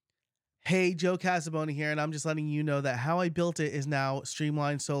Hey, Joe Casabona here, and I'm just letting you know that How I Built It is now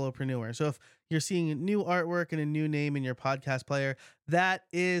Streamlined Solopreneur. So if you're seeing new artwork and a new name in your podcast player, that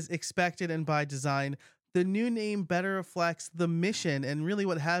is expected and by design. The new name better reflects the mission and really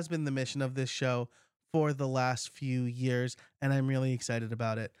what has been the mission of this show for the last few years, and I'm really excited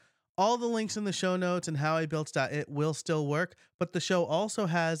about it. All the links in the show notes and howibuilt.it will still work, but the show also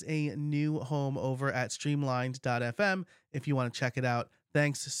has a new home over at streamlined.fm if you want to check it out.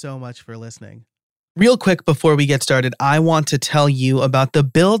 Thanks so much for listening. Real quick before we get started, I want to tell you about the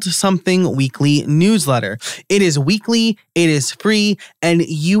Build Something Weekly newsletter. It is weekly, it is free, and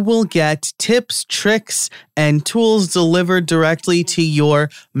you will get tips, tricks, and tools delivered directly to your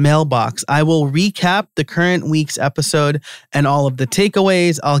mailbox. I will recap the current week's episode and all of the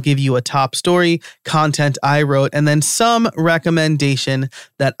takeaways. I'll give you a top story, content I wrote, and then some recommendation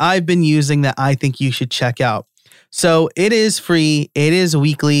that I've been using that I think you should check out. So it is free. It is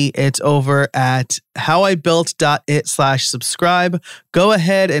weekly. It's over at howibuilt.it/subscribe. Go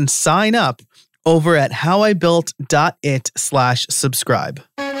ahead and sign up over at howibuilt.it/subscribe.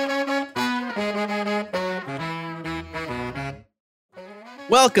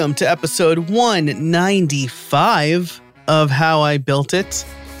 Welcome to episode 195 of How I Built It.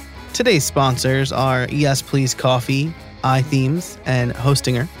 Today's sponsors are Yes Please Coffee, iThemes, and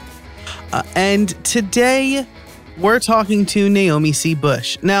Hostinger. And today we're talking to Naomi C.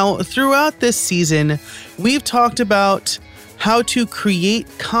 Bush. Now, throughout this season, we've talked about how to create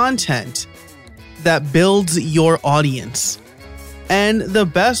content that builds your audience. And the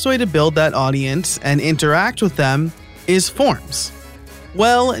best way to build that audience and interact with them is forms.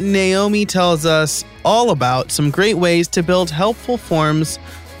 Well, Naomi tells us all about some great ways to build helpful forms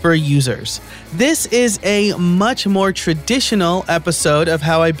for users. This is a much more traditional episode of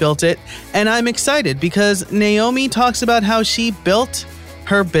How I Built It, and I'm excited because Naomi talks about how she built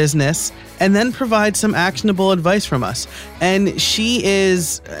her business and then provides some actionable advice from us. And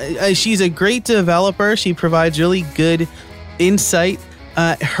she's a great developer. She provides really good insight.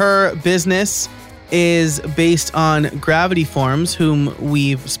 Her business is based on Gravity Forms, whom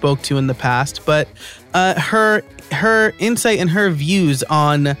we've spoke to in the past, but her insight and her views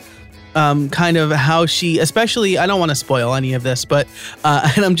on kind of how she, especially, I don't want to spoil any of this, but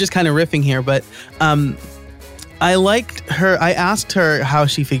and I'm just kind of riffing here, but I asked her how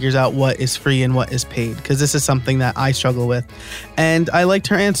she figures out what is free and what is paid, because this is something that I struggle with, and I liked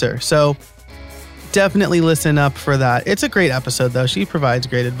her answer. So definitely listen up for that. It's a great episode, though. She provides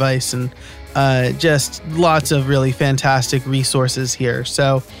great advice and just lots of really fantastic resources here.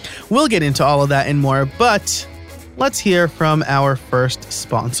 So we'll get into all of that and more, but let's hear from our first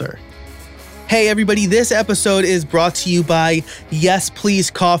sponsor. Hey everybody, this episode is brought to you by Yes Please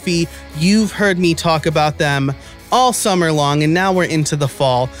Coffee. You've heard me talk about them all summer long, and now we're into the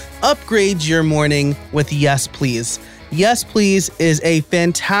fall. Upgrade your morning with Yes Please. Yes Please is a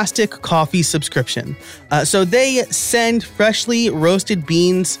fantastic coffee subscription. So they send freshly roasted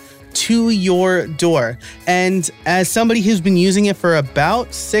beans to your door. And as somebody who's been using it for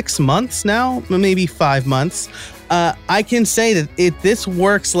about 6 months now, maybe 5 months, I can say that this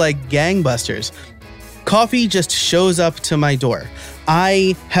works like gangbusters. Coffee just shows up to my door.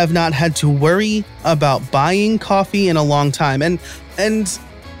 I have not had to worry about buying coffee in a long time. And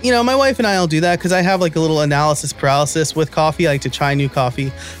you know, my wife and I will do that because I have like a little analysis paralysis with coffee. I like to try new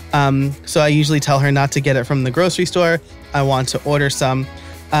coffee. So I usually tell her not to get it from the grocery store. I want to order some.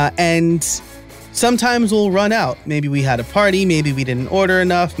 And sometimes we'll run out. Maybe we had a party. Maybe we didn't order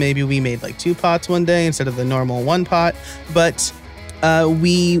enough. Maybe we made like 2 pots one day instead of the normal 1 pot. But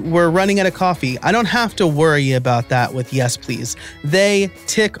we were running out of coffee. I don't have to worry about that with Yes Please. They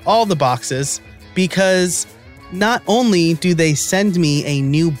tick all the boxes because not only do they send me a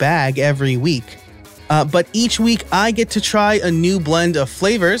new bag every week, but each week I get to try a new blend of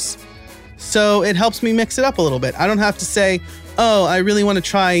flavors. So it helps me mix it up a little bit. I don't have to say, oh, I really want to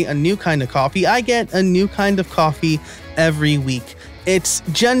try a new kind of coffee. I get a new kind of coffee every week. It's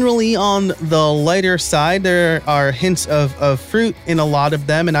generally on the lighter side. There are hints of fruit in a lot of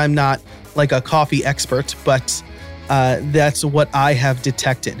them, and I'm not like a coffee expert, but that's what I have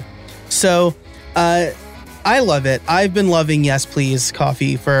detected. So I love it. I've been loving Yes Please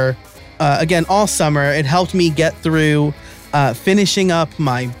Coffee for, again, all summer. It helped me get through finishing up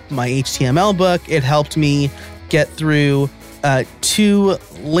my HTML book. It helped me get through 2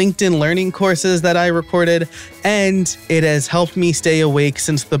 LinkedIn learning courses that I recorded, and it has helped me stay awake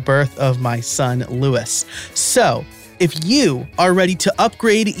since the birth of my son, Lewis. So if you are ready to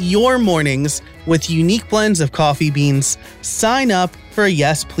upgrade your mornings with unique blends of coffee beans, sign up for a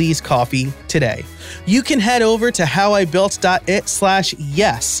Yes Please coffee today. You can head over to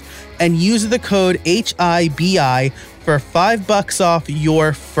howibuilt.it/yes and use the code HIBI for $5 off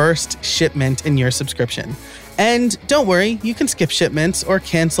your first shipment in your subscription. And don't worry, you can skip shipments or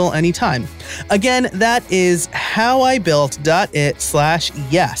cancel anytime. Again, that is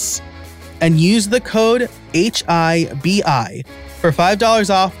howibuilt.it/yes and use the code HIBI for $5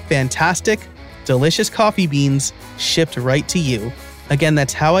 off fantastic, delicious coffee beans shipped right to you. Again,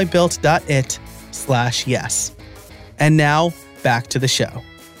 that's howibuilt.it/yes. And now, back to the show.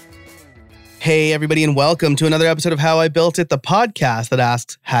 Hey, everybody, and welcome to another episode of How I Built It, the podcast that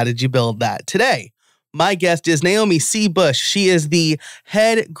asks, how did you build that? Today, my guest is Naomi C. Bush. She is the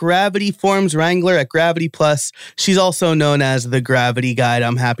head Gravity Forms Wrangler at Gravity Plus. She's also known as the Gravity Guide.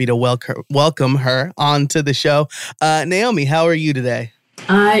 I'm happy to welcome her onto the show. Naomi, how are you today?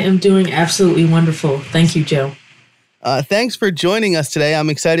 I am doing absolutely wonderful. Thank you, Joe. Thanks for joining us today. I'm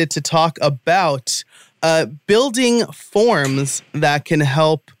excited to talk about building forms that can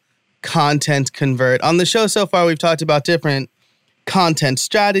help content convert. On the show so far, we've talked about different content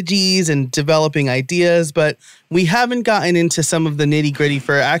strategies and developing ideas, but we haven't gotten into some of the nitty-gritty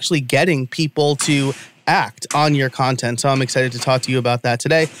for actually getting people to act on your content. So I'm excited to talk to you about that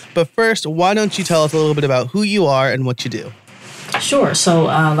today. But first, why don't you tell us a little bit about who you are and what you do? Sure. So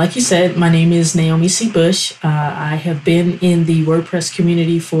like you said, my name is Naomi C. Bush. I have been in the WordPress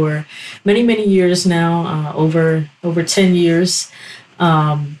community for many, many years now, over 10 years.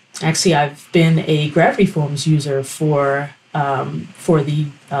 Actually, I've been a Gravity Forms user for the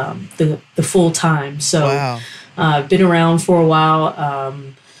full time. So wow. I've been around for a while,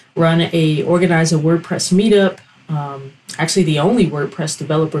 organize a WordPress meetup, actually the only WordPress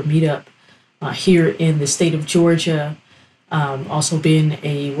developer meetup here in the state of Georgia. Also been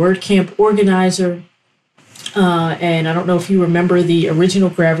a WordCamp organizer. And I don't know if you remember the original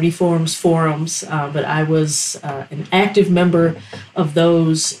Gravity Forms forums, but I was an active member of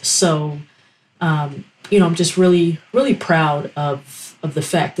those. So, I'm just really, really proud of the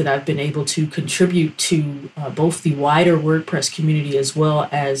fact that I've been able to contribute to both the wider WordPress community as well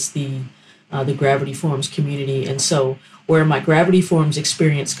as the Gravity Forms community. And so where my Gravity Forms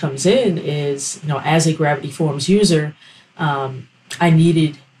experience comes in is, as a Gravity Forms user, I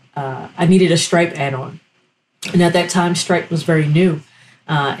needed a Stripe add-on. And at that time, Stripe was very new.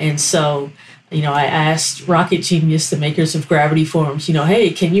 And so, I asked Rocket Genius, the makers of Gravity Forms, hey,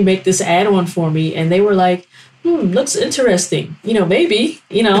 can you make this add-on for me? And they were like, looks interesting. Maybe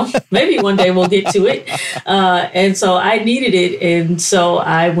one day we'll get to it. And so I needed it. And so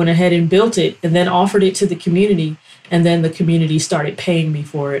I went ahead and built it and then offered it to the community. And then the community started paying me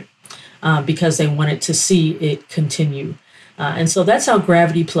for it because they wanted to see it continue. And so that's how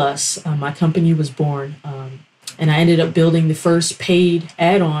Gravity Plus, my company, was born. And I ended up building the first paid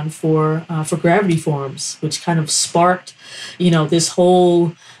add-on for Gravity Forms, which kind of sparked, this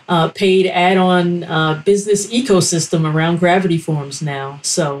whole paid add-on business ecosystem around Gravity Forms now.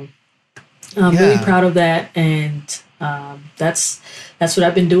 So I'm really proud of that. And that's what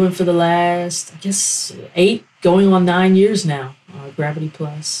I've been doing for the last, 8 going on 9 years now, Gravity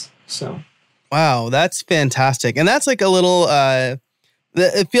Plus. So. Wow, that's fantastic. And that's like a little,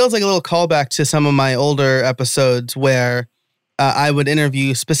 it feels like a little callback to some of my older episodes where I would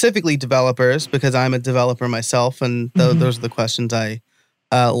interview specifically developers because I'm a developer myself. And those are the questions I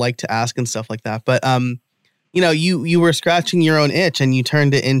like to ask and stuff like that. But, you were scratching your own itch and you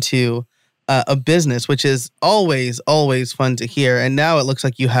turned it into a business, which is always, always fun to hear. And now it looks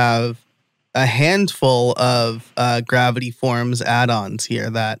like you have a handful of Gravity Forms add-ons here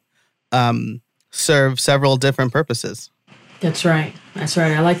that serve several different purposes. That's right.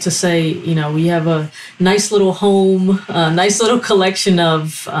 I like to say, we have a nice little home, a nice little collection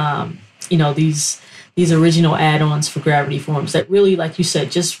of, these original add-ons for Gravity Forms that really, like you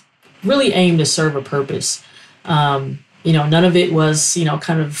said, just really aim to serve a purpose. None of it was,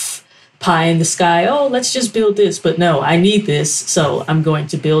 kind of pie in the sky. Oh, let's just build this. But no, I need this, so I'm going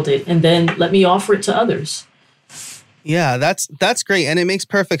to build it. And then let me offer it to others. Yeah, that's great. And it makes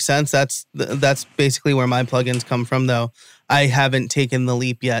perfect sense. That's basically where my plugins come from, though. I haven't taken the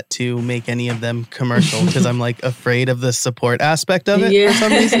leap yet to make any of them commercial because I'm like afraid of the support aspect of it for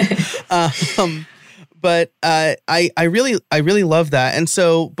some reason. But I really love that. And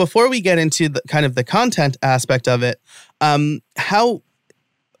so before we get into the kind of the content aspect of it, how,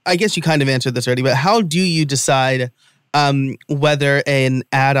 I guess you kind of answered this already, but how do you decide whether an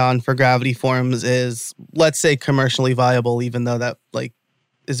add-on for Gravity Forms is, let's say, commercially viable, even though that like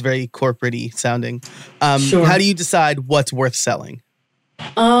is very corporate-y sounding. Sure. How do you decide what's worth selling?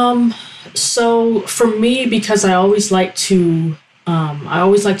 So for me, because I always like to I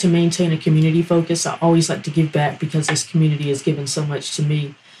always like to maintain a community focus. I always like to give back because this community has given so much to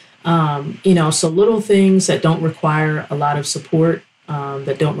me. So little things that don't require a lot of support,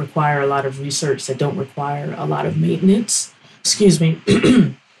 that don't require a lot of research, that don't require a lot of maintenance. Excuse me.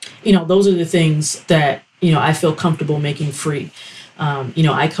 Those are the things that, I feel comfortable making free.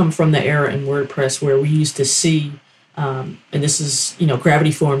 I come from the era in WordPress where we used to see, and this is,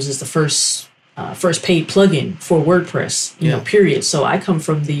 Gravity Forms is the first paid plugin for WordPress, period. So I come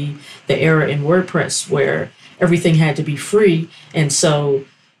from the era in WordPress where everything had to be free. And so,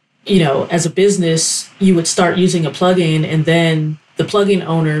 as a business, you would start using a plugin and then the plugin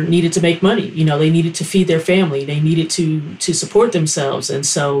owner needed to make money. They needed to feed their family. They needed to support themselves. And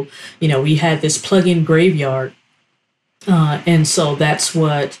so, we had this plugin graveyard. And so that's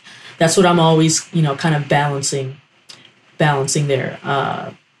what I'm always, kind of balancing there.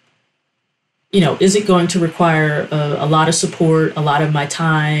 Is it going to require a lot of support, a lot of my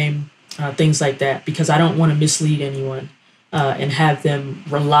time, things like that? Because I don't want to mislead anyone and have them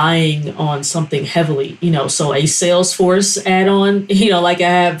relying on something heavily. So a Salesforce add-on, like I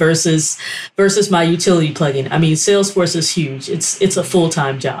have versus my utility plugin. I mean, Salesforce is huge. It's a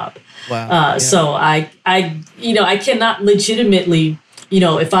full-time job. Wow. Yeah. So I cannot legitimately,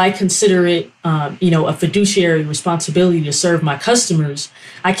 if I consider it, a fiduciary responsibility to serve my customers,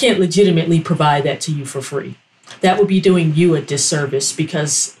 I can't legitimately provide that to you for free. That would be doing you a disservice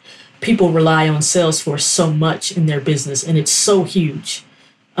because people rely on Salesforce so much in their business and it's so huge.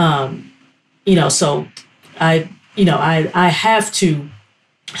 So I have to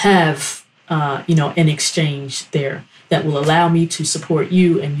have, an exchange there that will allow me to support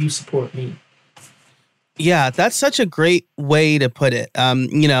you and you support me. Yeah, that's such a great way to put it.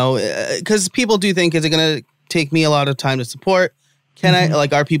 Because people do think, is it going to take me a lot of time to support? Can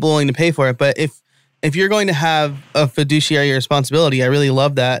are people willing to pay for it? But if you're going to have a fiduciary responsibility, I really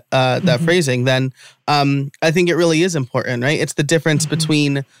love that phrasing, then I think it really is important, right? It's the difference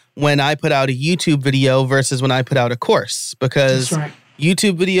between when I put out a YouTube video versus when I put out a course, because That's right.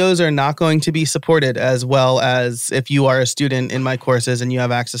 YouTube videos are not going to be supported as well as if you are a student in my courses and you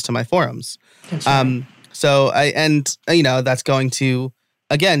have access to my forums. That's right. So that's going to,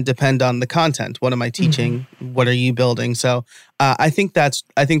 again, depend on the content. What am I teaching? What are you building? So I think that's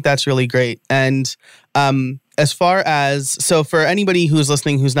really great. And as far as, so for anybody who's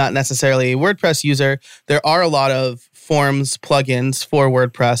listening who's not necessarily a WordPress user, there are a lot of forms plugins for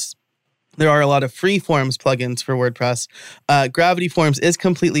WordPress. There are a lot of free forms plugins for WordPress. Gravity Forms is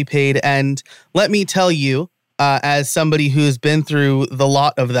completely paid. And let me tell you, as somebody who's been through the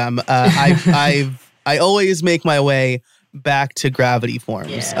lot of them, I always make my way back to Gravity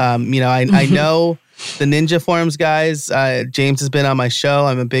Forms. Yeah. I know the Ninja Forms guys. James has been on my show.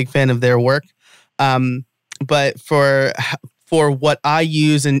 I'm a big fan of their work. But for what I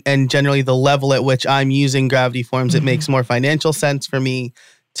use and generally the level at which I'm using Gravity Forms, it makes more financial sense for me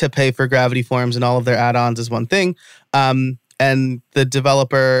to pay for Gravity Forms, and all of their add-ons is one thing. And the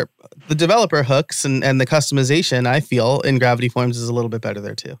developer hooks and the customization, I feel, in Gravity Forms is a little bit better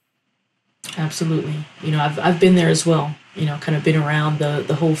there too. Absolutely. I've been there as well, kind of been around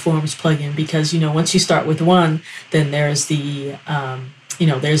the whole Forms plugin because, once you start with one, then there's the,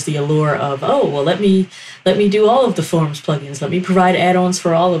 there's the allure of, let me do all of the Forms plugins. Let me provide add-ons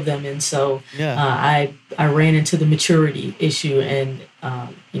for all of them. And so I ran into the maturity issue and,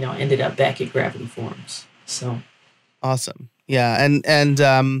 ended up back at Gravity Forms. So. Awesome. Yeah.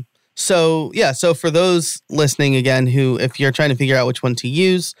 So for those listening again, who, if you're trying to figure out which one to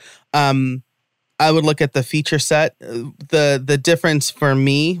use, I would look at the feature set. The difference for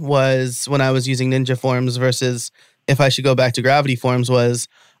me was when I was using Ninja Forms versus if I should go back to Gravity Forms was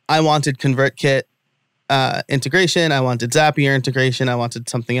I wanted ConvertKit integration. I wanted Zapier integration. I wanted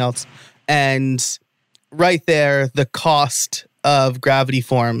something else. And right there, the cost of Gravity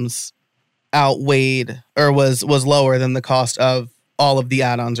Forms outweighed or was lower than the cost of all of the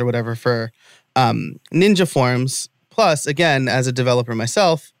add-ons or whatever for Ninja Forms. Plus, again, as a developer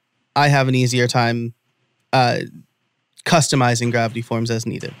myself, I have an easier time customizing Gravity Forms as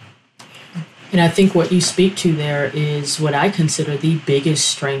needed. And I think what you speak to there is what I consider the biggest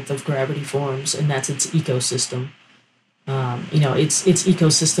strength of Gravity Forms, and that's its ecosystem. Its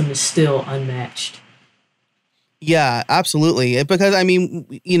ecosystem is still unmatched. Yeah, absolutely. Because, I mean,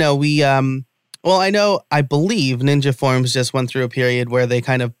 I believe Ninja Forms just went through a period where they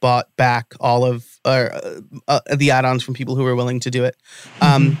kind of bought back all of the add-ons from people who were willing to do it.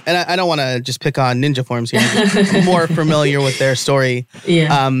 And I don't want to just pick on Ninja Forms here. I'm more familiar with their story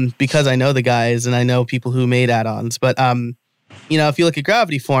because I know the guys and I know people who made add-ons. But if you look at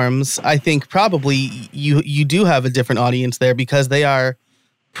Gravity Forms, I think probably you do have a different audience there because they are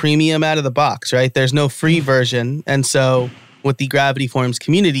premium out of the box, right? There's no free version. And so with the Gravity Forms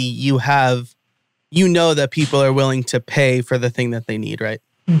community, you know that people are willing to pay for the thing that they need, right?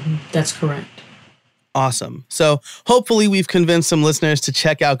 Mm-hmm. That's correct. Awesome. So hopefully we've convinced some listeners to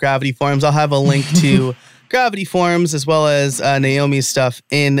check out Gravity Forms. I'll have a link to Gravity Forms as well as Naomi's stuff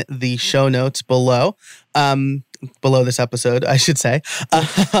in the show notes below. Below this episode, I should say.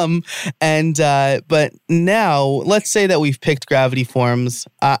 But now let's say that we've picked Gravity Forms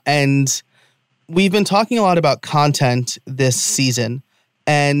and we've been talking a lot about content this season,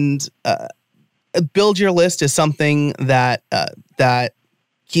 and build your list is something that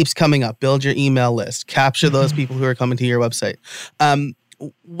keeps coming up. Build your email list, capture those people who are coming to your website.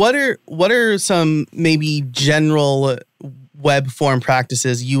 What are some maybe general web form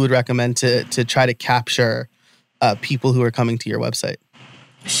practices you would recommend to try to capture people who are coming to your website?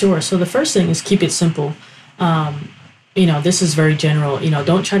 Sure. So the first thing is keep it simple. This is very general.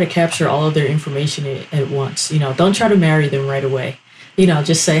 Don't try to capture all of their information at once. Don't try to marry them right away.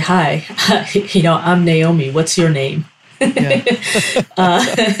 Just say, hi, I'm Naomi. What's your name? Yeah.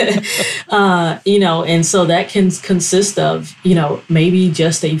 And so that can consist of, maybe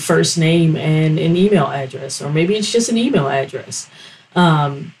just a first name and an email address, or maybe it's just an email address.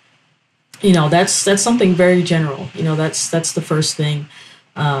 That's something very general. That's the first thing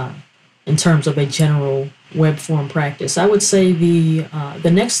in terms of a general web form practice. I would say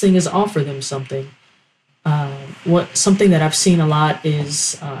the next thing is offer them something. Something that I've seen a lot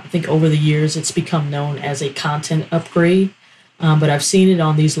is, I think over the years, it's become known as a content upgrade. But I've seen it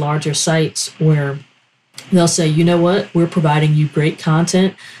on these larger sites where they'll say, you know what, we're providing you great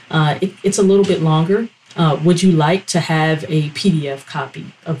content. It's a little bit longer. Would you like to have a PDF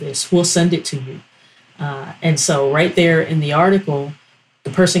copy of this? We'll send it to you. And so right there in the article, the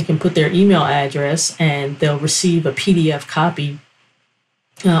person can put their email address and they'll receive a PDF copy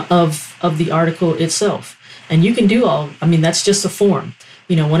of the article itself. And you can do that's just a form.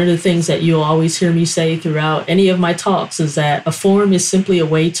 One of the things that you'll always hear me say throughout any of my talks is that a form is simply a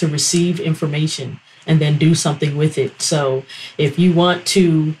way to receive information and then do something with it. So if you want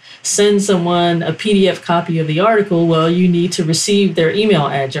to send someone a PDF copy of the article, well, you need to receive their email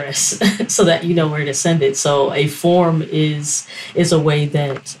address so that you know where to send it. So a form is a way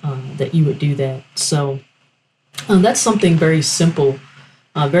that you would do that. So that's something very simple,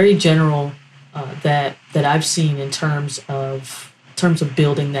 very general that I've seen in terms of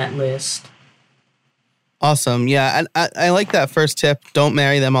building that list. Awesome. Yeah. And I like that first tip. Don't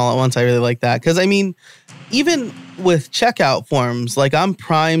marry them all at once. I really like that. Because, even with checkout forms, I'm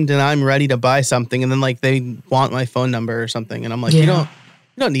primed and I'm ready to buy something. And then, they want my phone number or something. And I'm like, yeah. you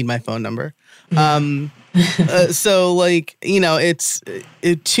don't need my phone number. Yeah. So, it's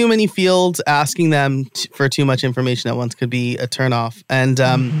too many fields. Asking them for too much information at once could be a turnoff. And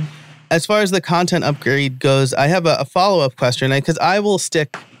as far as the content upgrade goes, I have a follow-up question. Because I will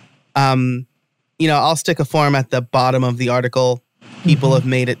stick... I'll stick a form at the bottom of the article. People have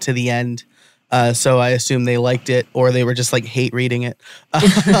made it to the end. So I assume they liked it or they were just hate reading it.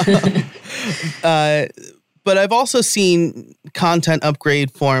 But I've also seen content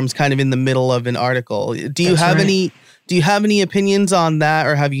upgrade forms kind of in the middle of an article. Do you have any opinions on that,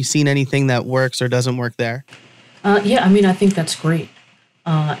 or have you seen anything that works or doesn't work there? Yeah, I think that's great.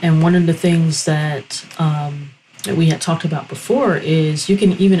 And one of the things that we had talked about before is you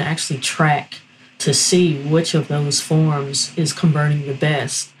can even actually track to see which of those forms is converting the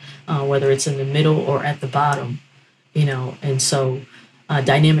best, whether it's in the middle or at the bottom, and so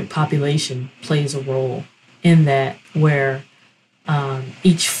dynamic population plays a role in that, where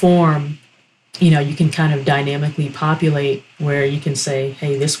each form, you can kind of dynamically populate, where you can say,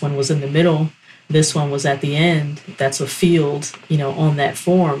 hey, this one was in the middle, this one was at the end. That's a field, on that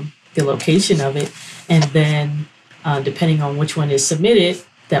form, the location of it, and then depending on which one is submitted,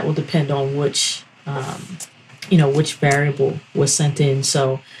 that will depend on which variable was sent in.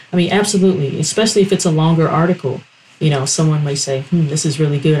 So, absolutely, especially if it's a longer article, someone may say, this is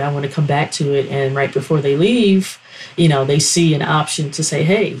really good. I want to come back to it. And right before they leave, they see an option to say,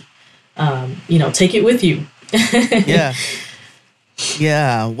 hey, take it with you. Yeah.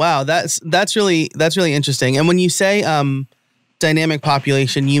 Yeah. Wow. That's really interesting. And when you say, dynamic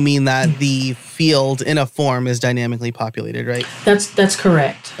population, you mean that the field in a form is dynamically populated, right? That's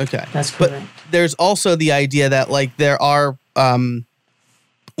correct. Okay. That's correct. But there's also the idea that there are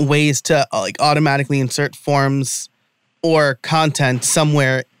ways to automatically insert forms or content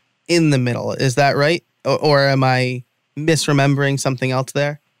somewhere in the middle. Is that right? Or am I misremembering something else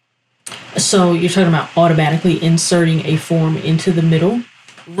there? So you're talking about automatically inserting a form into the middle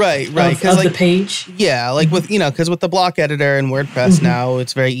Right. of Because the page? yeah, like with, because with the block editor and WordPress now,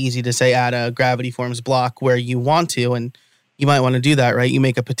 it's very easy to say add a Gravity Forms block where you want to, and you might want to do that, right? You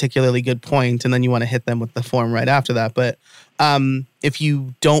make a particularly good point, and then you want to hit them with the form right after that. But if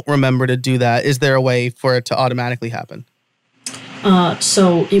you don't remember to do that, is there a way for it to automatically happen?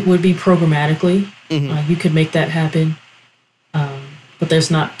 So it would be programmatically. You could make that happen. But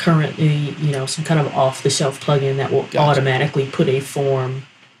there's not currently, some kind of off-the-shelf plugin that will automatically put a form,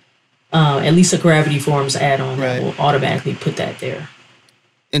 at least a Gravity Forms add-on that will automatically put that there.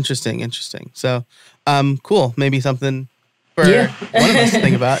 Interesting. So, cool. Maybe something for one of us to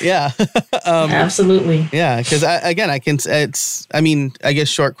think about. Yeah. Absolutely. Yeah, because I guess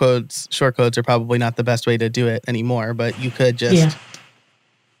short codes are probably not the best way to do it anymore, but you could just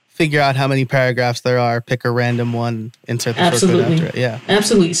figure out how many paragraphs there are, pick a random one, insert the short code after it. Yeah.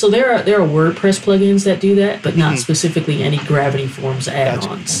 Absolutely. So there are WordPress plugins that do that, but not specifically any Gravity Forms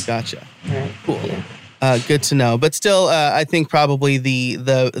add-ons. Gotcha. Right. Cool. Yeah. Good to know. But still, I think probably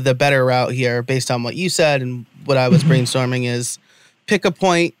the better route here, based on what you said and what I was brainstorming, is pick a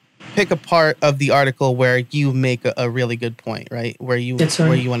point, pick a part of the article where you make a really good point, right? Where you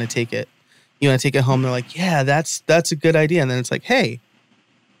want to take it. You want to take it home. They're like, yeah, that's a good idea. And then it's like, hey,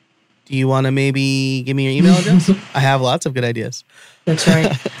 do you want to maybe give me your email address? I have lots of good ideas. That's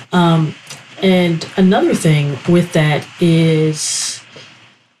right. And another thing with that is,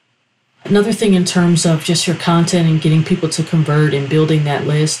 another thing in terms of just your content and getting people to convert and building that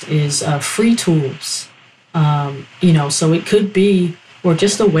list is free tools. So it could be, or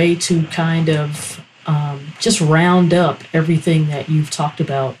just a way to kind of just round up everything that you've talked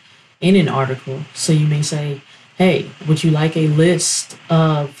about in an article. So you may say, hey, would you like a list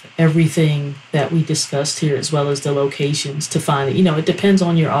of everything that we discussed here, as well as the locations to find it? It depends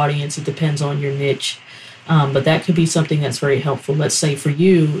on your audience. It depends on your niche. But that could be something that's very helpful. Let's say for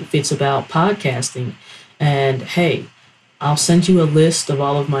you, if it's about podcasting, and hey, I'll send you a list of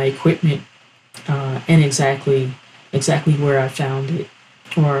all of my equipment and exactly where I found it,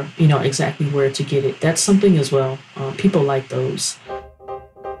 or, exactly where to get it. That's something as well. People like those.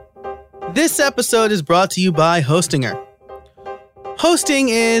 This episode is brought to you by Hostinger. Hosting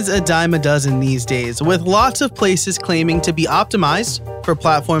is a dime a dozen these days, with lots of places claiming to be optimized for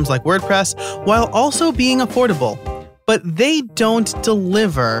platforms like WordPress while also being affordable. But they don't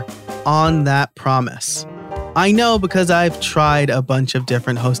deliver on that promise. I know because I've tried a bunch of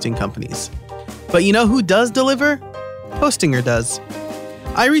different hosting companies. But you know who does deliver? Hostinger does.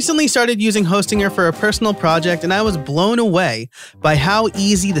 I recently started using Hostinger for a personal project, and I was blown away by how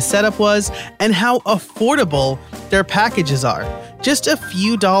easy the setup was and how affordable their packages are. Just a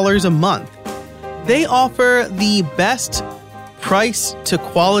few dollars a month. They offer the best price to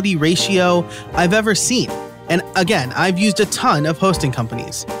quality ratio I've ever seen. And again, I've used a ton of hosting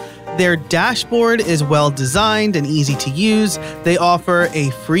companies. Their dashboard is well designed and easy to use. They offer a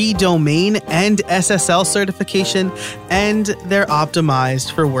free domain and SSL certification, and they're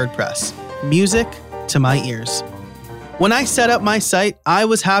optimized for WordPress. Music to my ears. When I set up my site, I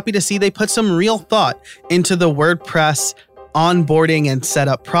was happy to see they put some real thought into the WordPress onboarding and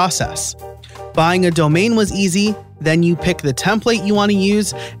setup process. Buying a domain was easy. Then you pick the template you want to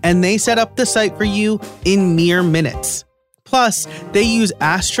use, and they set up the site for you in mere minutes. Plus, they use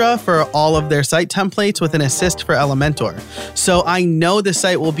Astra for all of their site templates with an assist for Elementor. So I know the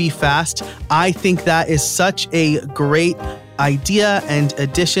site will be fast. I think that is such a great idea and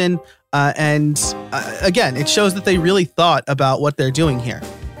addition. Again, it shows that they really thought about what they're doing here.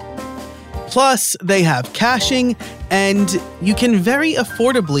 Plus, they have caching, and you can very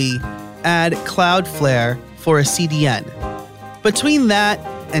affordably add Cloudflare for a CDN. Between that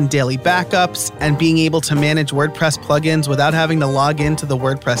and daily backups and being able to manage WordPress plugins without having to log into the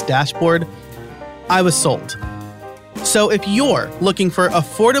WordPress dashboard, I was sold. So if you're looking for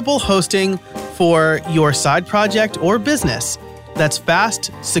affordable hosting for your side project or business that's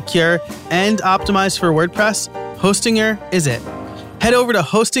fast, secure, and optimized for WordPress, Hostinger is it. Head over to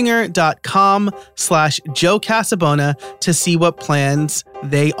hostinger.com/Joe Casabona to see what plans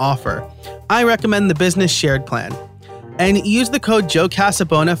they offer. I recommend the business shared plan. And use the code Joe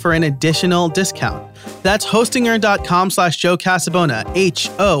Casabona for an additional discount. That's hostinger.com/Joe Casabona,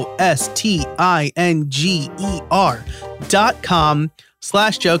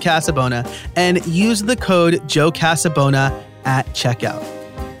 HOSTINGER.com/Joe Casabona, and use the code Joe Casabona at checkout.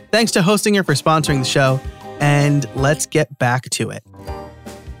 Thanks to Hostinger for sponsoring the show, and let's get back to it.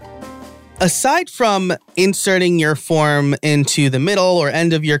 Aside from inserting your form into the middle or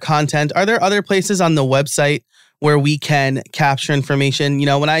end of your content, are there other places on the website where we can capture information.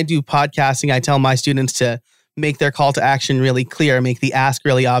 When I do podcasting, I tell my students to make their call to action really clear, make the ask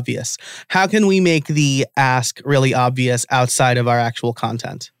really obvious. How can we make the ask really obvious outside of our actual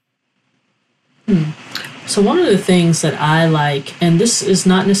content? So one of the things that I like, and this is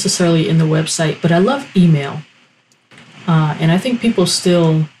not necessarily in the website, but I love email. And I think people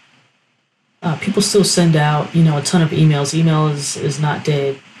still send out, a ton of emails. Email is not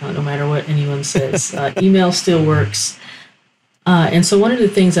dead, no matter what anyone says. Email still works. And so one of the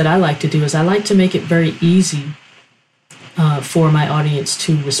things that I like to do is I like to make it very easy for my audience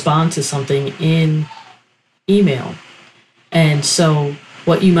to respond to something in email. And so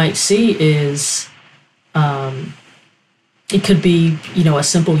what you might see is it could be, a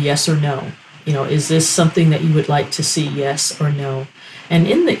simple yes or no. Is this something that you would like to see, yes or no? And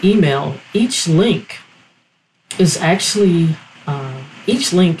in the email, each link actually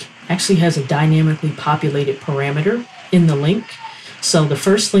has a dynamically populated parameter in the link. So the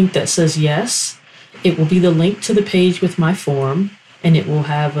first link that says yes, it will be the link to the page with my form, and it will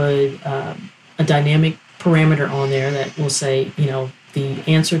have a dynamic parameter on there that will say, the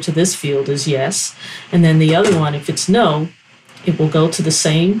answer to this field is yes. And then the other one, if it's no, it will go to the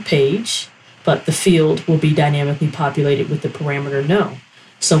same page, but the field will be dynamically populated with the parameter no.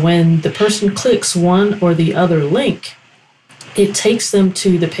 So when the person clicks one or the other link, it takes them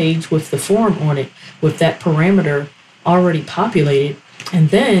to the page with the form on it, with that parameter already populated. And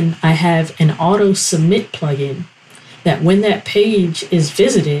then I have an auto submit plugin that when that page is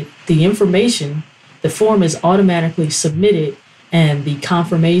visited, the form is automatically submitted, and the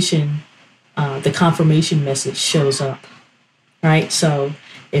confirmation message shows up. Right? So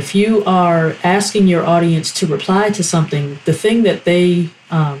if you are asking your audience to reply to something, the thing that they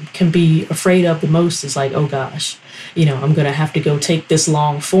can be afraid of the most is like, oh gosh, I'm going to have to go take this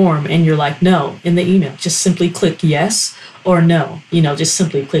long form. And you're like, no, in the email, just simply click yes or no. Just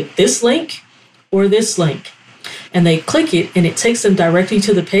simply click this link or this link. And they click it, and it takes them directly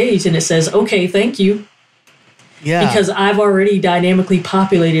to the page, and it says, okay, thank you. Yeah. Because I've already dynamically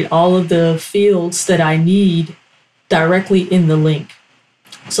populated all of the fields that I need directly in the link.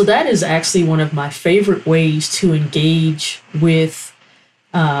 So that is actually one of my favorite ways to engage with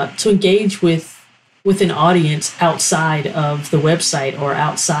an audience outside of the website or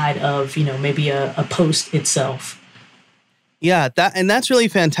outside of maybe a post itself. Yeah, that's really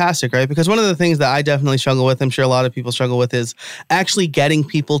fantastic, right? Because one of the things that I definitely struggle with, I'm sure a lot of people struggle with, is actually getting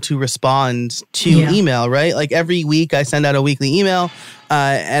people to respond to email, right? Like every week I send out a weekly email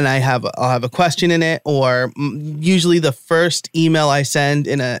and I'll have a question in it, or usually the first email I send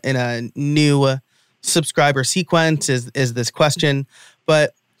in a new subscriber sequence is this question.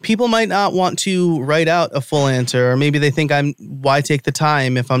 But people might not want to write out a full answer, or maybe they think why take the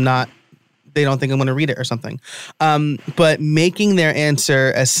time if they don't think I'm going to read it or something. But making their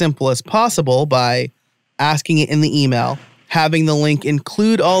answer as simple as possible by asking it in the email, having the link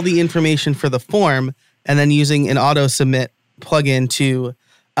include all the information for the form, and then using an auto submit plugin to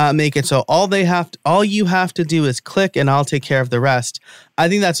make it so all you have to do is click, and I'll take care of the rest. I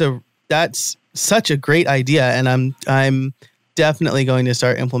think that's such a great idea, and I'm definitely going to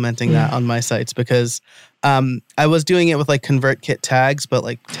start implementing that on my sites, because I was doing it with like ConvertKit tags, but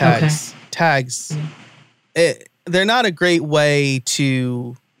like tags, they're not a great way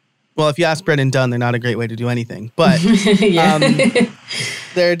to, well, if you ask Brett and Dunn, they're not a great way to do anything, but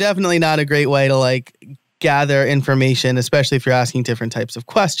they're definitely not a great way to like gather information, especially if you're asking different types of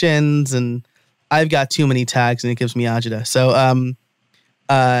questions. And I've got too many tags and it gives me agita. So,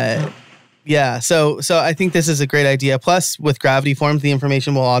 yeah, so I think this is a great idea. Plus, with Gravity Forms, the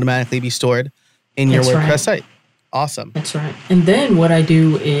information will automatically be stored in your WordPress site. Awesome. That's right. And then what I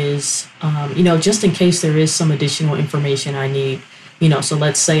do is, just in case there is some additional information I need, so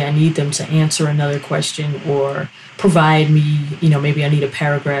let's say I need them to answer another question or provide me, maybe I need a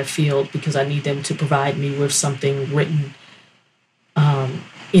paragraph field because I need them to provide me with something written,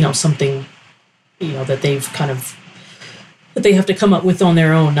 something, that they have to come up with on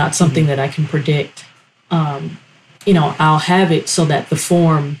their own, not something that I can predict. I'll have it so that the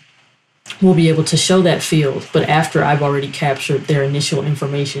form will be able to show that field, but after I've already captured their initial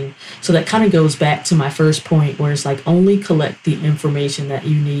information. So that kind of goes back to my first point, where it's like only collect the information that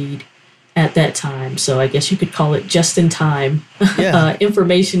you need at that time. So I guess you could call it just in time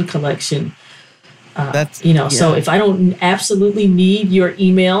information collection. So if I don't absolutely need your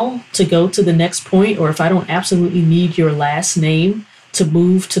email to go to the next point, or if I don't absolutely need your last name to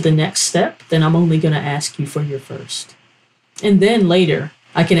move to the next step, then I'm only going to ask you for your first. And then later,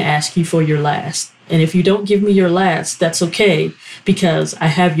 I can ask you for your last. And if you don't give me your last, that's okay, because I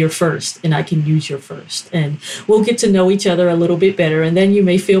have your first and I can use your first. And we'll get to know each other a little bit better. And then you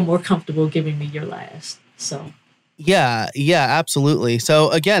may feel more comfortable giving me your last. So. Yeah, absolutely.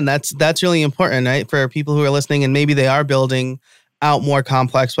 So again, that's really important, right? For people who are listening and maybe they are building out more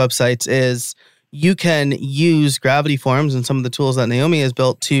complex websites, is you can use Gravity Forms and some of the tools that Naomi has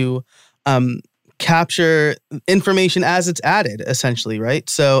built to capture information as it's added, essentially, right?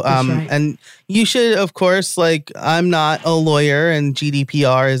 So, right. And you should, of course, like, I'm not a lawyer and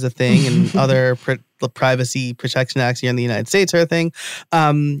GDPR is a thing and other privacy protection acts here in the United States are a thing.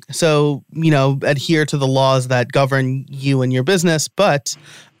 So, adhere to the laws that govern you and your business. But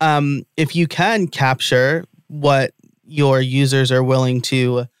if you can capture what your users are willing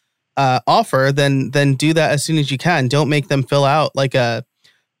to offer, then do that as soon as you can. Don't make them fill out like a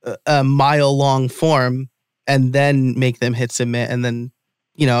mile-long form and then make them hit submit. And then,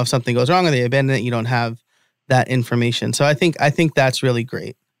 if something goes wrong or they abandon it, you don't have that information. So I think that's really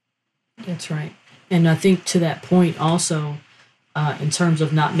great. That's right. And I think to that point also, in terms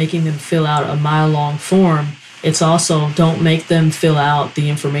of not making them fill out a mile-long form, it's also don't make them fill out the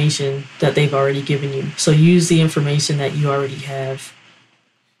information that they've already given you. So use the information that you already have.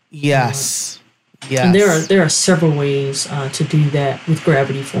 Yes. Yes. And there are several ways to do that with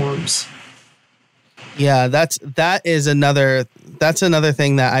Gravity Forms. Yeah, that's another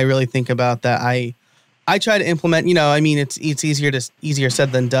thing that I really think about, that I try to implement. It's easier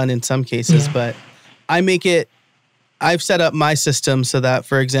said than done in some cases, but I've set up my system so that,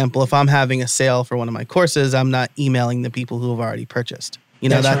 for example, if I'm having a sale for one of my courses, I'm not emailing the people who have already purchased.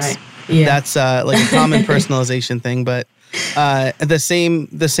 That's right. Yeah. That's like a common personalization thing, but the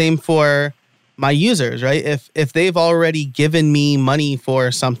same for my users, right? If they've already given me money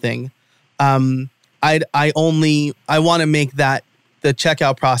for something, I want to make that the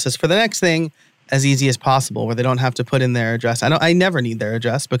checkout process for the next thing as easy as possible, where they don't have to put in their address. I never need their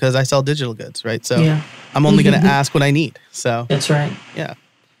address because I sell digital goods, right? So I'm only going to ask what I need. So that's right. Yeah.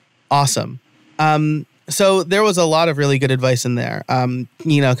 Awesome. So there was a lot of really good advice in there. Kind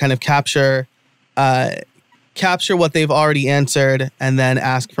of capture what they've already answered and then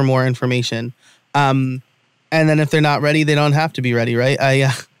ask for more information. And then if they're not ready, they don't have to be ready, right?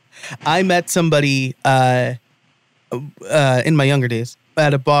 I met somebody in my younger days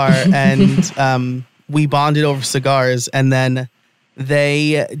at a bar, and we bonded over cigars, and then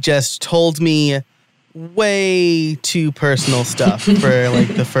they just told me way too personal stuff for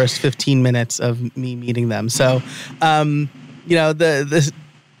like the first 15 minutes of me meeting them. So,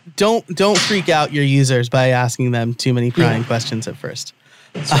 don't freak out your users by asking them too many prying questions at first.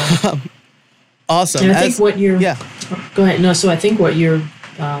 That's right. Awesome. And I think what you're... Yeah. Go ahead. No, so I think what you're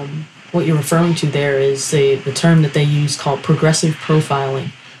referring to there is the term that they use called progressive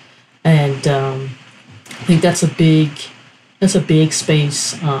profiling. And I think that's a big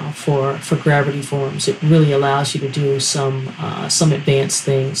space for Gravity Forms. It really allows you to do some advanced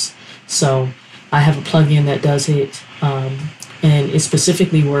things. So I have a plugin that does it, and it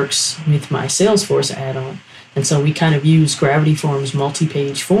specifically works with my Salesforce add-on. And so we kind of use Gravity Forms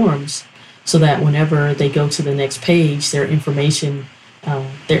multi-page forms so that whenever they go to the next page, their information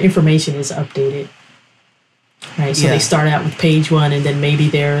is updated. Right, so they start out with page 1, and then maybe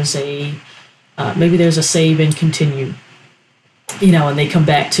there's a save and continue, and they come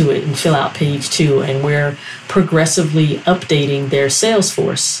back to it and fill out page 2, and we're progressively updating their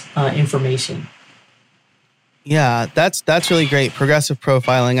Salesforce information. Yeah, that's really great. Progressive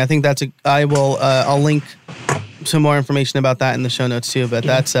profiling. I think I'll link some more information about that in the show notes too. But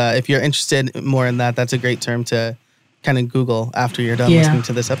that's if you're interested more in that, that's a great term to kind of Google after you're done listening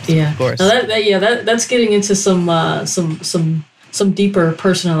to this episode. Of course. That's getting into some deeper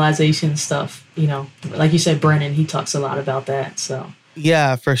personalization stuff. Like you said, Brennan, he talks a lot about that. So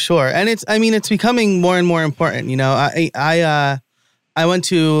yeah, for sure. And it's becoming more and more important. I went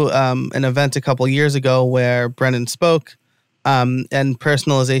to an event a couple years ago where Brennan spoke, and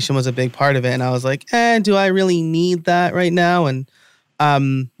personalization was a big part of it. And I was like, do I really need that right now? And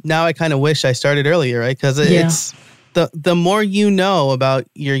now I kind of wish I started earlier, right? Because it's the more you know about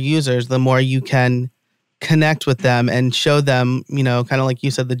your users, the more you can connect with them and show them, kind of like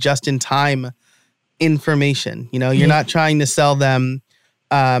you said, the just-in-time information. You're not trying to sell them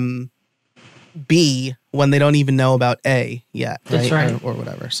B when they don't even know about A yet, right? That's right. Or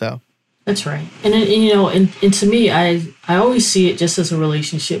whatever. So that's right. And to me, I always see it just as a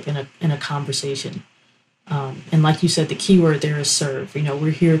relationship in a conversation. And like you said, the key word there is serve.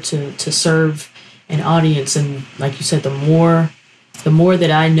 We're here to serve an audience, and like you said, the more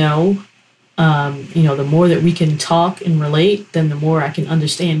that I know The more that we can talk and relate, then the more I can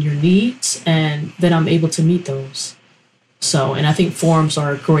understand your needs, and then I'm able to meet those. So, and I think forums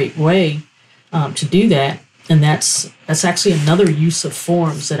are a great way to do that. And that's actually another use of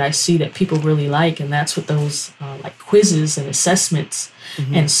forums that I see that people really like, and that's with those like quizzes and assessments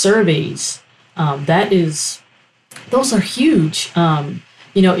and surveys. Those are huge.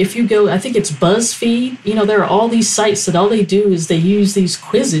 If you go, I think it's BuzzFeed. There are all these sites that all they do is they use these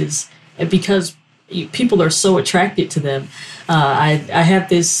quizzes, and because people are so attracted to them. I have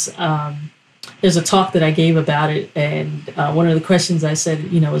this. There's a talk that I gave about it, and one of the questions I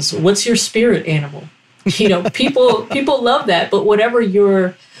said, is what's your spirit animal? People love that, but whatever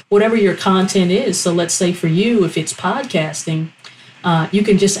your content is. So let's say for you, if it's podcasting, you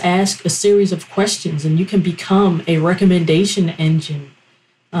can just ask a series of questions, and you can become a recommendation engine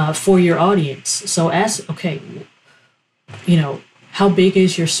for your audience. So ask, okay, how big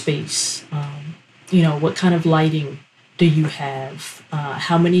is your space? What kind of lighting do you have?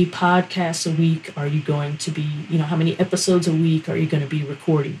 How many podcasts a week are you going to be, how many episodes a week are you going to be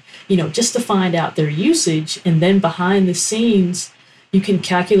recording? Just to find out their usage. And then behind the scenes, you can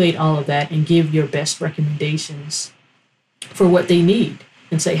calculate all of that and give your best recommendations for what they need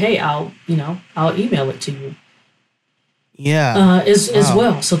and say, hey, I'll email it to you. Yeah. As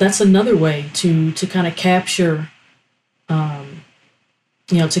well. So that's another way to kind of capture,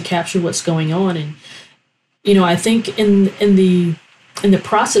 to capture what's going on. And, I think in the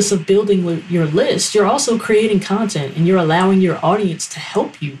process of building your list, you're also creating content, and you're allowing your audience to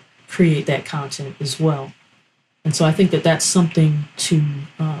help you create that content as well. And so I think that that's something to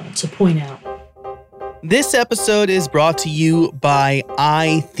point out. This episode is brought to you by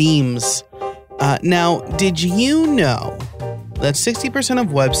iThemes. Now, did you know that 60% of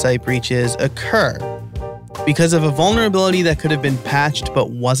website breaches occur because of a vulnerability that could have been patched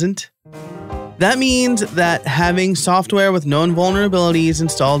but wasn't? That means that having software with known vulnerabilities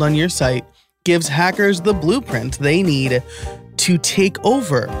installed on your site gives hackers the blueprint they need to take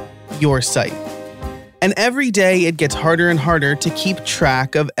over your site. And every day it gets harder and harder to keep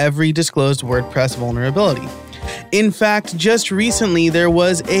track of every disclosed WordPress vulnerability. In fact, just recently there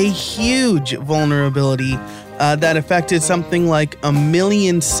was a huge vulnerability that affected something like 1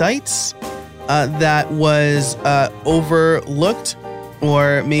 million sites that was overlooked,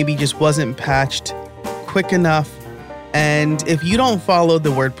 or maybe just wasn't patched quick enough. And if you don't follow the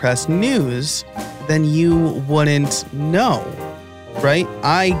WordPress news, then you wouldn't know, right?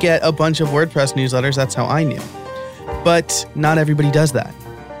 I get a bunch of WordPress newsletters, that's how I knew. But not everybody does that.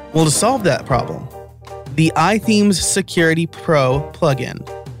 Well, to solve that problem, the iThemes Security Pro plugin,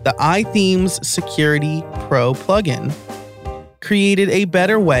 created a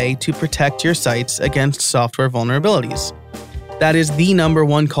better way to protect your sites against software vulnerabilities. That is the number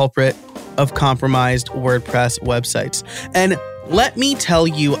one culprit of compromised WordPress websites. And let me tell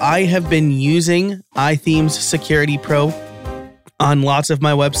you, I have been using iThemes Security Pro on lots of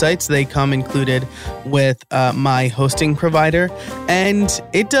my websites. They come included with my hosting provider, and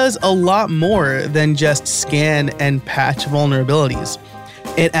it does a lot more than just scan and patch vulnerabilities.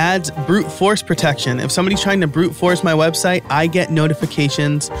 It adds brute force protection. If somebody's trying to brute force my website, I get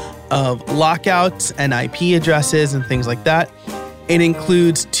notifications of lockouts and IP addresses and things like that. It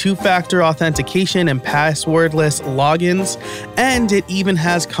includes two-factor authentication and passwordless logins, and it even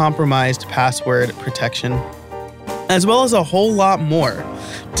has compromised password protection, as well as a whole lot more,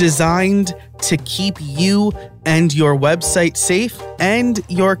 designed to keep you and your website safe and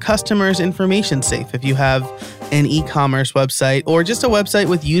your customers' information safe. If you have an e-commerce website or just a website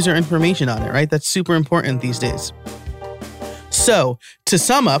with user information on it, right? That's super important these days. So, to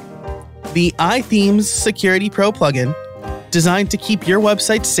sum up, the iThemes Security Pro plugin, designed to keep your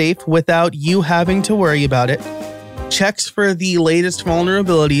website safe without you having to worry about it, checks for the latest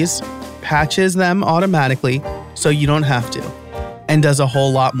vulnerabilities, patches them automatically so you don't have to, and does a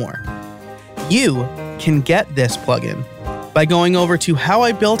whole lot more. You can get this plugin by going over to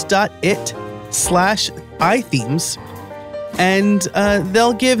howibuilt.it/iThemes, and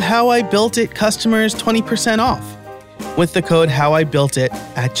they'll give How I Built It customers 20% off with the code HowIBuiltIt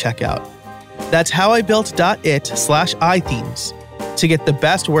at checkout. That's howibuilt.it/iThemes to get the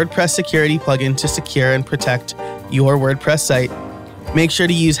best WordPress security plugin to secure and protect your WordPress site. Make sure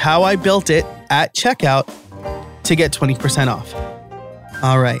to use HowIBuiltIt at checkout to get 20% off.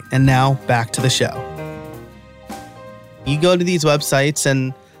 All right, and now back to the show. You go to these websites,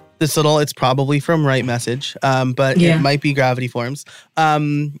 and it's probably from RightMessage, but It might be Gravity Forms,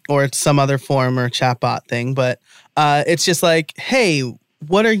 or it's some other form or chatbot thing. But it's just like, hey,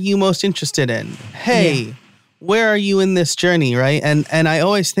 what are you most interested in? Hey, where are you in this journey, right? And I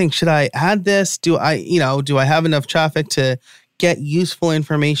always think, should I add this? Do I have enough traffic to get useful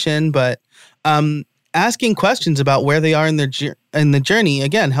information? But asking questions about where they are in the journey,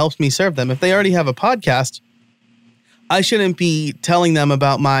 again, helps me serve them. If they already have a podcast, I shouldn't be telling them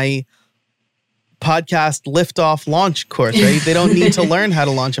about my podcast liftoff launch course, right? They don't need to learn how to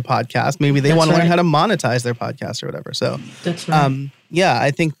launch a podcast. Maybe they want to learn how to monetize their podcast or whatever. So that's right. Yeah,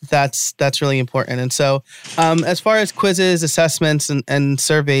 I think that's really important. And so as far as quizzes, assessments, and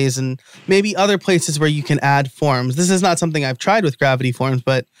surveys, and maybe other places where you can add forms, this is not something I've tried with Gravity Forms,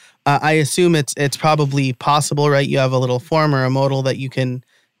 but I assume it's probably possible, right? You have a little form or a modal that you can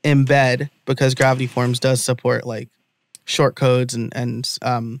embed, because Gravity Forms does support like short codes and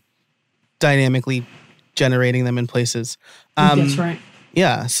dynamically generating them in places. That's right.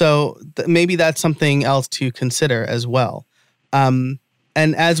 Yeah, so maybe that's something else to consider as well.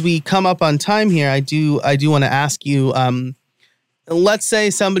 And as we come up on time here, I do want to ask you, let's say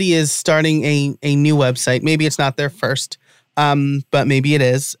somebody is starting a new website. Maybe it's not their first, but maybe it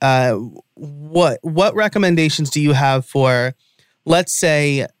is. What recommendations do you have for, let's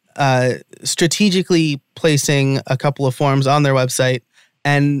say, strategically placing a couple of forms on their website,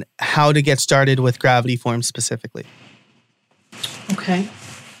 and how to get started with Gravity Forms specifically? Okay.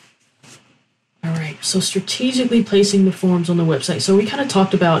 All right. So strategically placing the forms on the website. So we kind of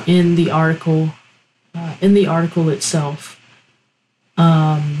talked about in the article itself.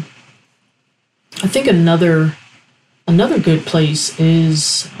 I think another good place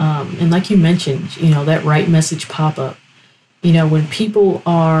is, and like you mentioned, that right message pop-up. When people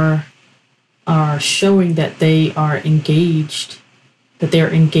are showing that they are engaged, that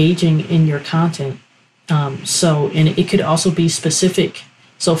they're engaging in your content. And it could also be specific.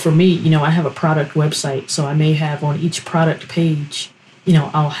 So for me, I have a product website, so I may have on each product page,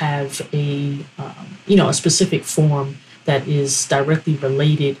 I'll have a specific form that is directly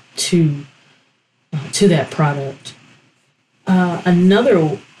related to that product.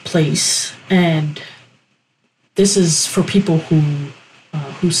 Another place, and this is for people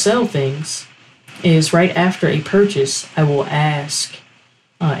who sell things, is right after a purchase, I will ask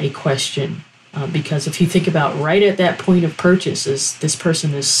a question, because if you think about right at that point of purchase, is this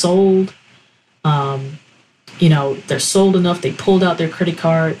person is sold, they're sold enough, they pulled out their credit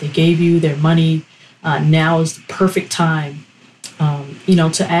card, they gave you their money, now is the perfect time,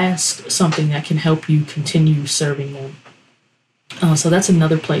 to ask something that can help you continue serving them. So that's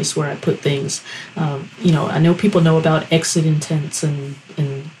another place where I put things. I know people know about exit intents and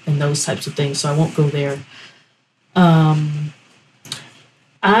those types of things, so I won't go there.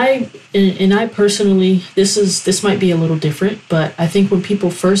 I personally, this might be a little different, but I think when people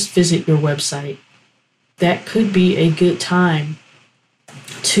first visit your website, that could be a good time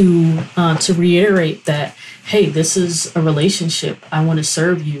to reiterate that, hey, this is a relationship. I want to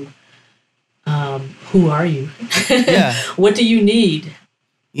serve you. Who are you? Yeah. What do you need?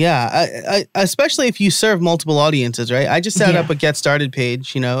 Yeah, I especially if you serve multiple audiences, right? I just set up a get started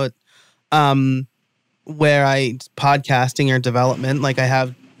page, where I podcasting or development, like I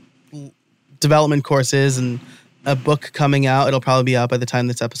have development courses and a book coming out. It'll probably be out by the time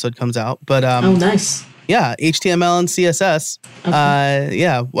this episode comes out. But oh, nice. Yeah, HTML and CSS.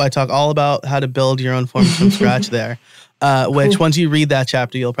 Okay. I talk all about how to build your own forms from scratch there. Which once you read that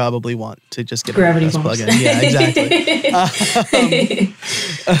chapter, you'll probably want to just get Gravity a plugin. Yeah, exactly.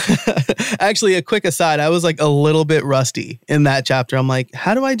 Actually, a quick aside, I was like a little bit rusty in that chapter. I'm like,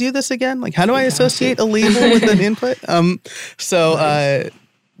 how do I do this again? Like, how do I associate a label with an input?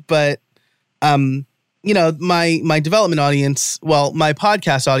 My development audience, my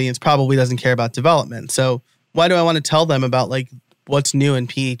podcast audience probably doesn't care about development. So why do I want to tell them about like what's new in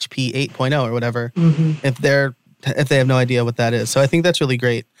PHP 8.0 or whatever if they have no idea what that is? So I think that's really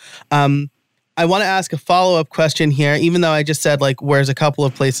great. I want to ask a follow-up question here, even though I just said like where's a couple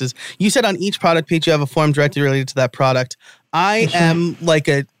of places. You said on each product page you have a form directly related to that product. I am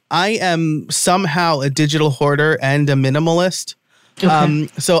somehow a digital hoarder and a minimalist. Okay.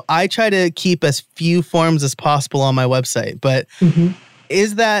 So I try to keep as few forms as possible on my website. But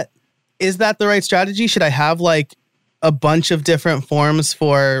is that the right strategy? Should I have like a bunch of different forms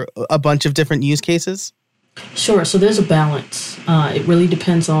for a bunch of different use cases? Sure. So there's a balance. It really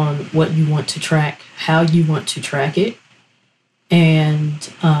depends on what you want to track, how you want to track it,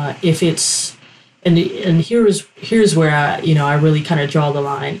 and if it's and here's where I really kind of draw the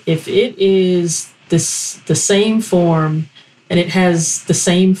line. If it is the same form and it has the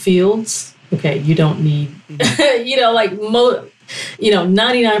same fields, okay, you don't need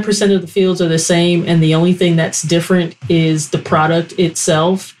 99% of the fields are the same, and the only thing that's different is the product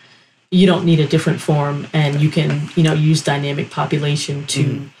itself. you don't need a different form, and you can, use dynamic population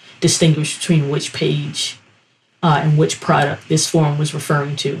to distinguish between which page and which product this form was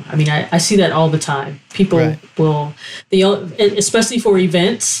referring to. I mean, I see that all the time. People will, especially for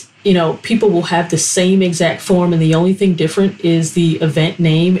events, people will have the same exact form, and the only thing different is the event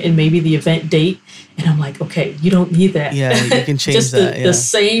name and maybe the event date. And I'm like, okay, you don't need that. Yeah, you can change just that. The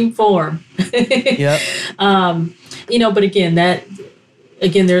same form. Yep. But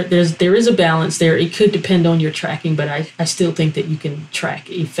again, there is a balance there. It could depend on your tracking, but I still think that you can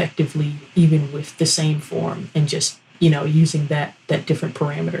track effectively even with the same form and just, using that different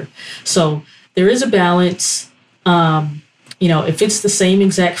parameter. So there is a balance. If it's the same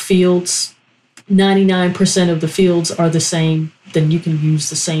exact fields, 99% of the fields are the same, then you can use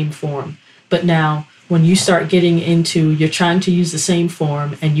the same form. But now when you start getting into, you're trying to use the same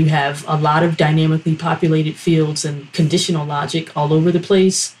form and you have a lot of dynamically populated fields and conditional logic all over the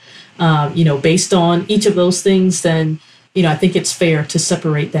place, based on each of those things, then, I think it's fair to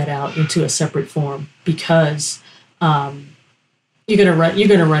separate that out into a separate form, because you're gonna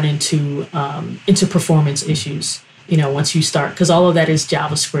run into performance issues, once you start, because all of that is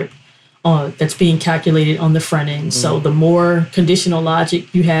JavaScript that's being calculated on the front end. So the more conditional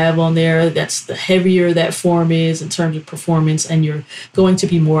logic you have on there, that's the heavier that form is in terms of performance, and you're going to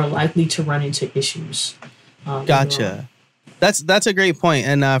be more likely to run into issues. Gotcha. That's a great point.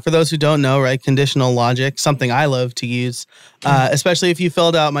 And for those who don't know, right, conditional logic, something I love to use, especially if you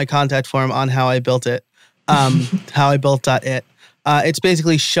filled out my contact form on how I built it, howibuilt.it. It's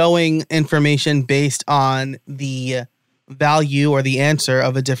basically showing information based on the value or the answer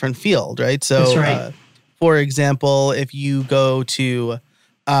of a different field, right? So, that's right. For example, if you go to,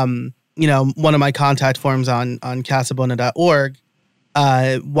 one of my contact forms on casabona.org,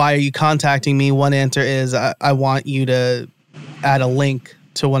 why are you contacting me? One answer is I want you to add a link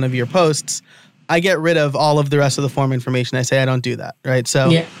to one of your posts. I get rid of all of the rest of the form information. I say I don't do that, right? So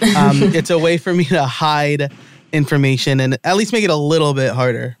it's a way for me to hide information and at least make it a little bit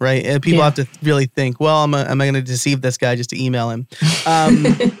harder, right? And people have to really think, well, am I going to deceive this guy just to email him?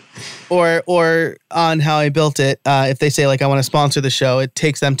 Or on how I built it, if they say, like, I want to sponsor the show, it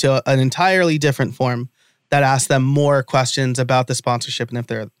takes them to an entirely different form that asks them more questions about the sponsorship and if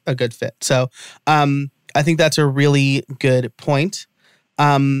they're a good fit. So I think that's a really good point.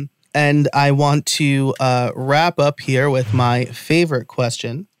 And I want to wrap up here with my favorite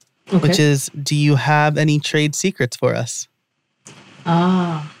question, which is, do you have any trade secrets for us?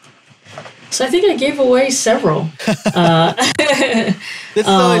 So I think I gave away several. This is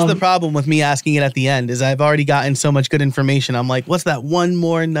always the problem with me asking it at the end, is I've already gotten so much good information. I'm like, what's that one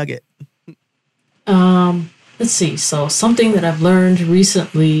more nugget? Let's see. So something that I've learned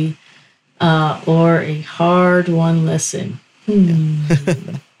recently, or a hard won lesson.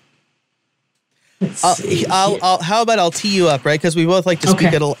 How about I'll tee you up, right? Because we both like to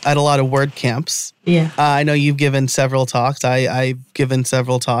speak at a lot of word camps. Yeah. I know you've given several talks. I've given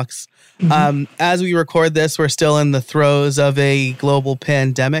several talks. As we record this, we're still in the throes of a global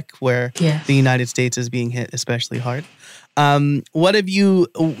pandemic where the United States is being hit especially hard. What's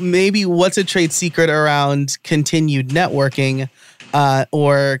a trade secret around continued networking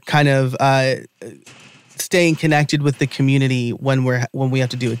or kind of staying connected with the community when we have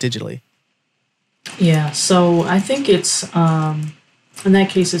to do it digitally? Yeah, so I think it's, in that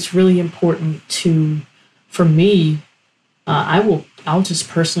case, it's really important for me, I'll just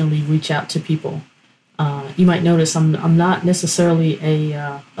personally reach out to people. You might notice I'm not necessarily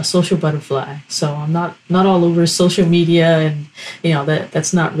a social butterfly, so I'm not all over social media, and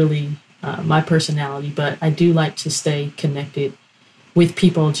that's not really my personality. But I do like to stay connected with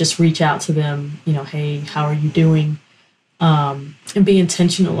people. Just reach out to them. Hey, how are you doing? And be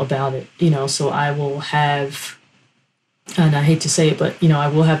intentional about it. So I will have, and I hate to say it, but I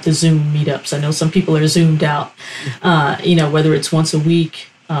will have the Zoom meetups. I know some people are zoomed out. Whether it's once a week,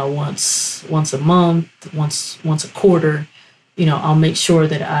 once a month, once a quarter, I'll make sure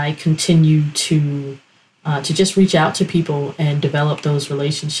that I continue to just reach out to people and develop those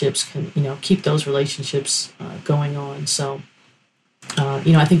relationships, keep those relationships going on. So,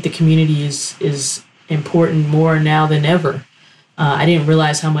 I think the community is important more now than ever. I didn't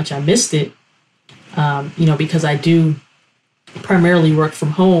realize how much I missed it, because I do primarily work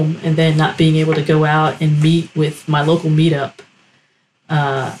from home, and then not being able to go out and meet with my local meetup,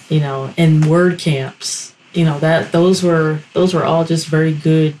 and word camps, that those were all just very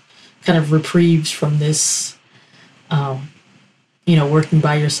good kind of reprieves from this, working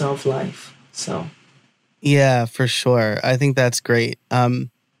by yourself life. So. Yeah, for sure. I think that's great.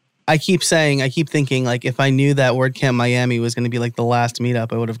 I keep thinking, like, if I knew that WordCamp Miami was going to be like the last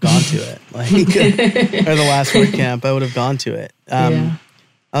meetup, I would have gone to it. Like, or the last WordCamp, I would have gone to it. I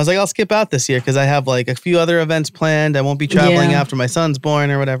was like, I'll skip out this year because I have like a few other events planned. I won't be traveling after my son's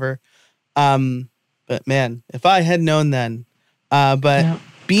born or whatever. But man, if I had known then,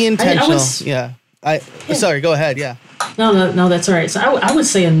 be intentional. Sorry, go ahead. Yeah. No, that's all right. So I would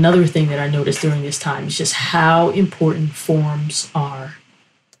say another thing that I noticed during this time is just how important forums are.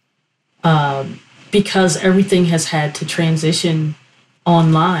 Because everything has had to transition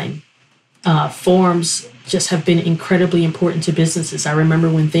online, forums just have been incredibly important to businesses. I remember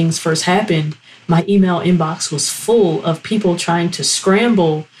when things first happened, my email inbox was full of people trying to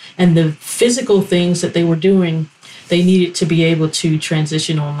scramble, and the physical things that they were doing, they needed to be able to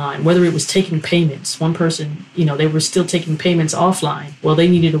transition online, whether it was taking payments. One person, they were still taking payments offline. Well, they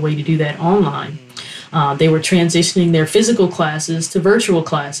needed a way to do that online. They were transitioning their physical classes to virtual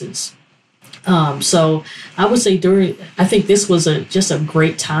classes. So I would say I think this was just a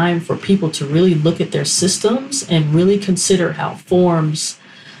great time for people to really look at their systems and really consider how forums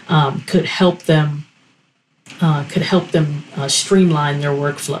could help them streamline their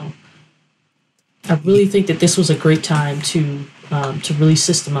workflow. I really think that this was a great time to really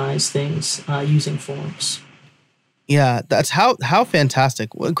systemize things using forums. Yeah, that's how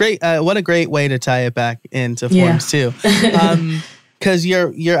fantastic. What a great way to tie it back into forums too. Because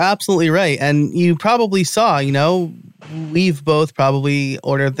you're absolutely right. And you probably saw, we've both probably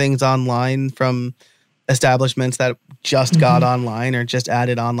ordered things online from establishments that just got online or just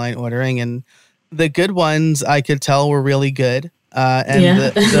added online ordering. And the good ones I could tell were really good.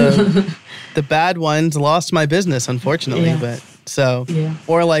 And the bad ones lost my business, unfortunately. Yeah.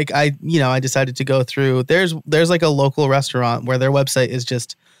 Or like I decided to go through, there's like a local restaurant where their website is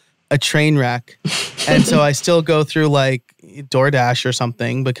just a train wreck. And so I still go through like DoorDash or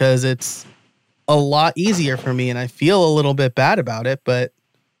something because it's a lot easier for me and I feel a little bit bad about it, but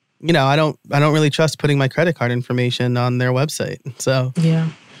I don't really trust putting my credit card information on their website. So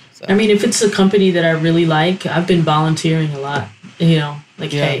I mean, if it's a company that I really like, I've been volunteering a lot,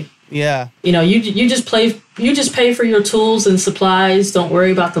 hey, you just pay for your tools and supplies. Don't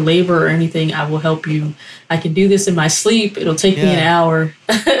worry about the labor or anything. I will help you. I can do this in my sleep. It'll take me an hour,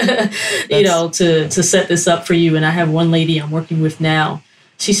 to set this up for you. And I have one lady I'm working with now.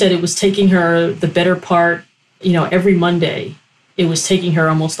 She said it was taking her the better part, every Monday, it was taking her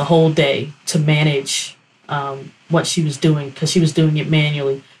almost the whole day to manage what she was doing because she was doing it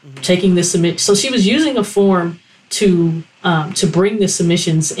manually, taking the submit. So she was using a form to bring the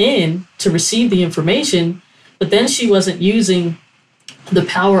submissions in to receive the information, but then she wasn't using the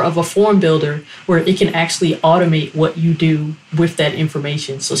power of a form builder where it can actually automate what you do with that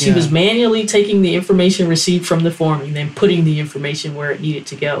information. So she was manually taking the information received from the form and then putting the information where it needed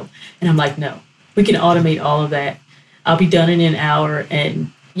to go. And I'm like, no, we can automate all of that. I'll be done in an hour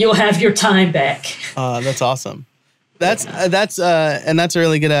and you'll have your time back. That's awesome. That's a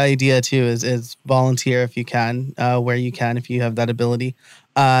really good idea too, is volunteer if you can, where you can, if you have that ability.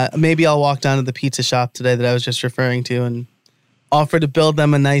 Maybe I'll walk down to the pizza shop today that I was just referring to and offer to build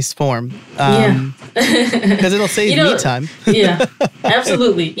them a nice form. Because it'll save me time. Yeah,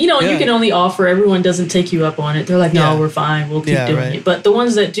 absolutely. You can only offer, everyone doesn't take you up on it. They're like, no, we're fine. We'll keep doing it. But the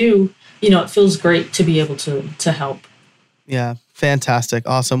ones that do, it feels great to be able to help. Yeah, fantastic.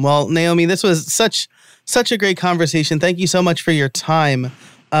 Awesome. Well, Naomi, this was such a great conversation. Thank you so much for your time.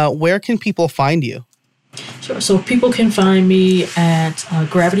 Where can people find you? Sure. So people can find me at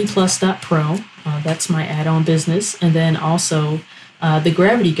gravityplus.pro. That's my add-on business. And then also the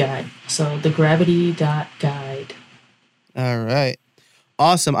Gravity Guide. So thegravity.guide. All right.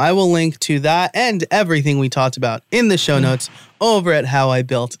 Awesome. I will link to that and everything we talked about in the show notes over at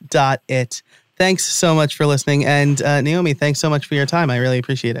howibuilt.it. Thanks so much for listening. And Naomi, thanks so much for your time. I really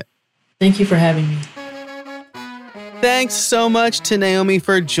appreciate it. Thank you for having me. Thanks so much to Naomi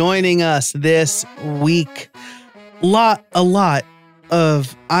for joining us this week. A lot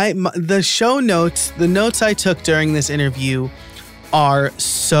of the show notes, the notes I took during this interview are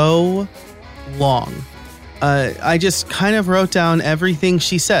so long. I just kind of wrote down everything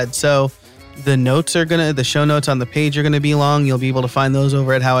she said. So the show notes on the page are going to be long. You'll be able to find those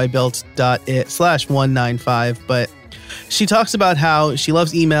over at howibuilt.it/195. But she talks about how she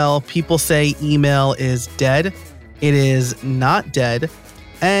loves email. People say email is dead. It is not dead.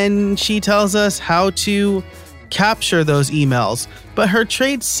 And she tells us how to capture those emails. But her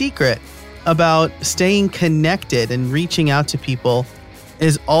trade secret about staying connected and reaching out to people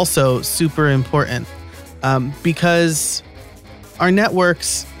is also super important because our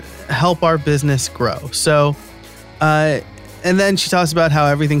networks help our business grow. So And then she talks about how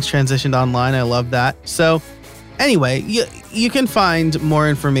everything's transitioned online. I love that. So anyway, you can find more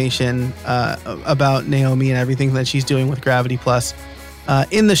information about Naomi and everything that she's doing with Gravity Plus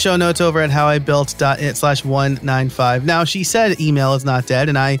in the show notes over at howibuilt.it/195. Now, she said email is not dead,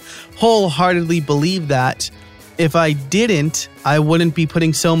 and I wholeheartedly believe that. If I didn't, I wouldn't be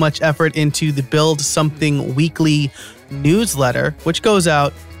putting so much effort into the Build Something Weekly newsletter, which goes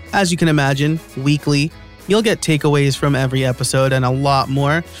out, as you can imagine, weekly. You'll get takeaways from every episode and a lot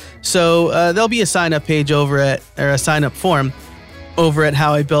more. So there'll be a sign-up page or a sign-up form over at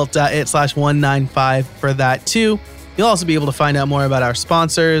howibuilt.it/195 for that too. You'll also be able to find out more about our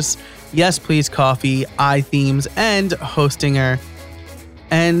sponsors, Yes Please Coffee, iThemes, and Hostinger.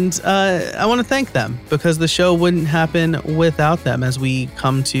 And I want to thank them because the show wouldn't happen without them as we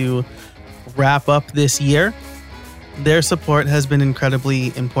come to wrap up this year. Their support has been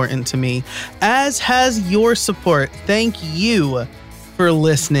incredibly important to me, as has your support. Thank you for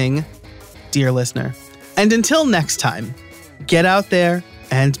listening, dear listener. And until next time, get out there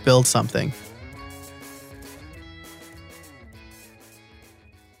and build something.